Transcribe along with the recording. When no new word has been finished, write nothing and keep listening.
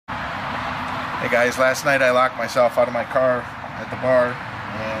Hey guys, last night I locked myself out of my car at the bar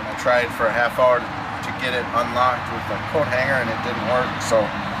and I tried for a half hour to get it unlocked with a coat hanger and it didn't work. So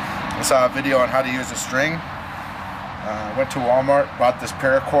I saw a video on how to use a string. Went to Walmart, bought this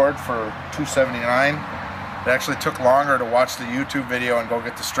paracord for $2.79. It actually took longer to watch the YouTube video and go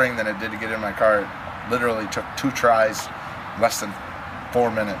get the string than it did to get in my car. It literally took 2 tries, less than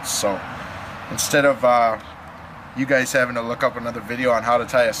 4 minutes. So instead of you guys having to look up another video on how to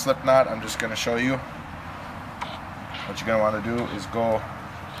tie a slip knot, I'm just going to show you. What you're going to want to do is go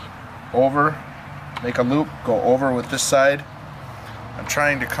over, make a loop, go over with this side. I'm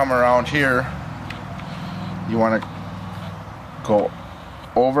trying to come around here. You want to go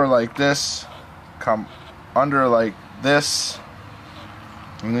over like this, come under like this,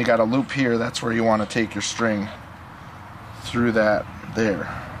 and you got a loop here. That's where you want to take your string through that there,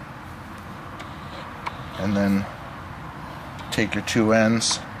 and then take your 2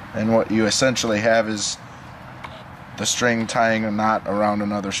 ends, and what you essentially have is the string tying a knot around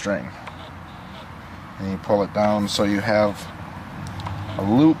another string, and you pull it down so you have a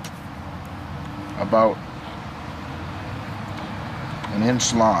loop about 1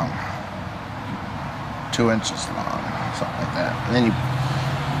 inch long, 2 inches long, something like that, and then you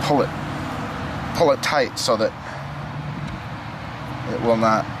pull it tight so that it will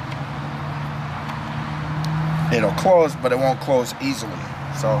not, it'll close, but it won't close easily.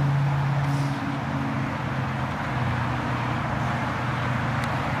 So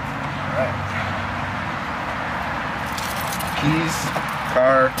alright, keys,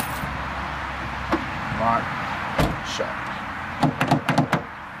 car, lock, shut.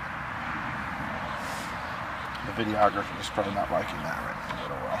 The videographer is probably not liking that right now,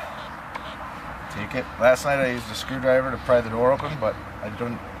 but oh well. Take it. Last night I used a screwdriver to pry the door open, but I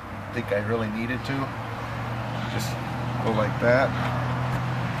don't think I really needed to. Just go like that.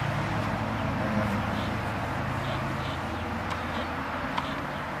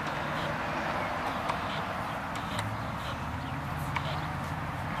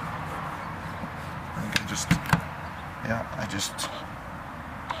 And you can just, yeah, I just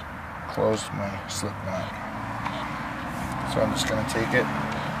closed my slip knot. So I'm just going to take it,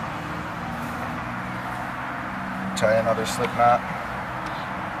 tie another slip knot,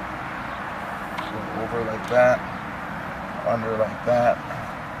 go over like that, under like that,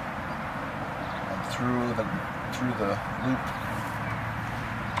 and through the loop.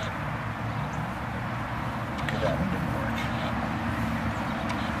 Okay, that one didn't work.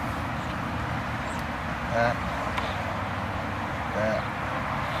 That.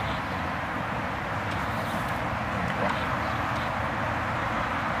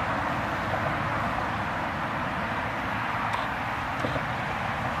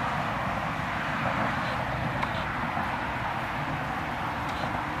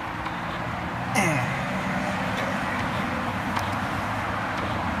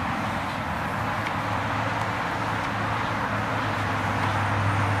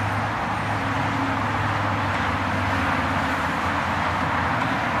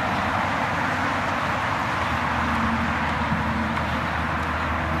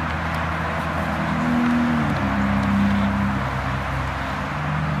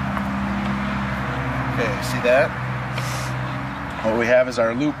 Okay, see that? What we have is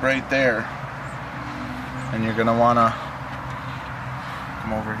our loop right there. And you're going to want to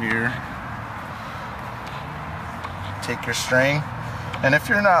come over here, take your string, and if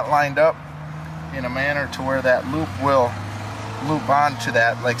you're not lined up in a manner to where that loop will loop onto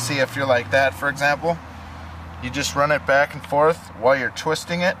that, like see if you're like that, for example, you just run it back and forth while you're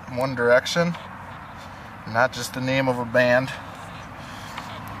twisting it in one direction, not just the name of a band.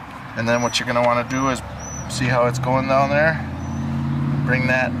 And then what you're going to want to do is see how it's going down there, bring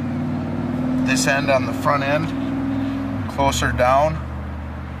this end on the front end closer down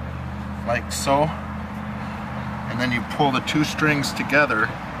like so, and then you pull the 2 strings together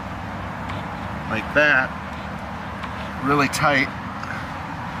like that really tight.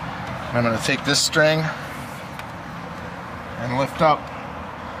 And I'm going to take this string and lift up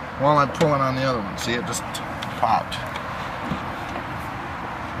while I'm pulling on the other one. See, it just popped.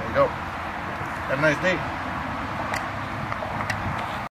 There you go. Have a nice day.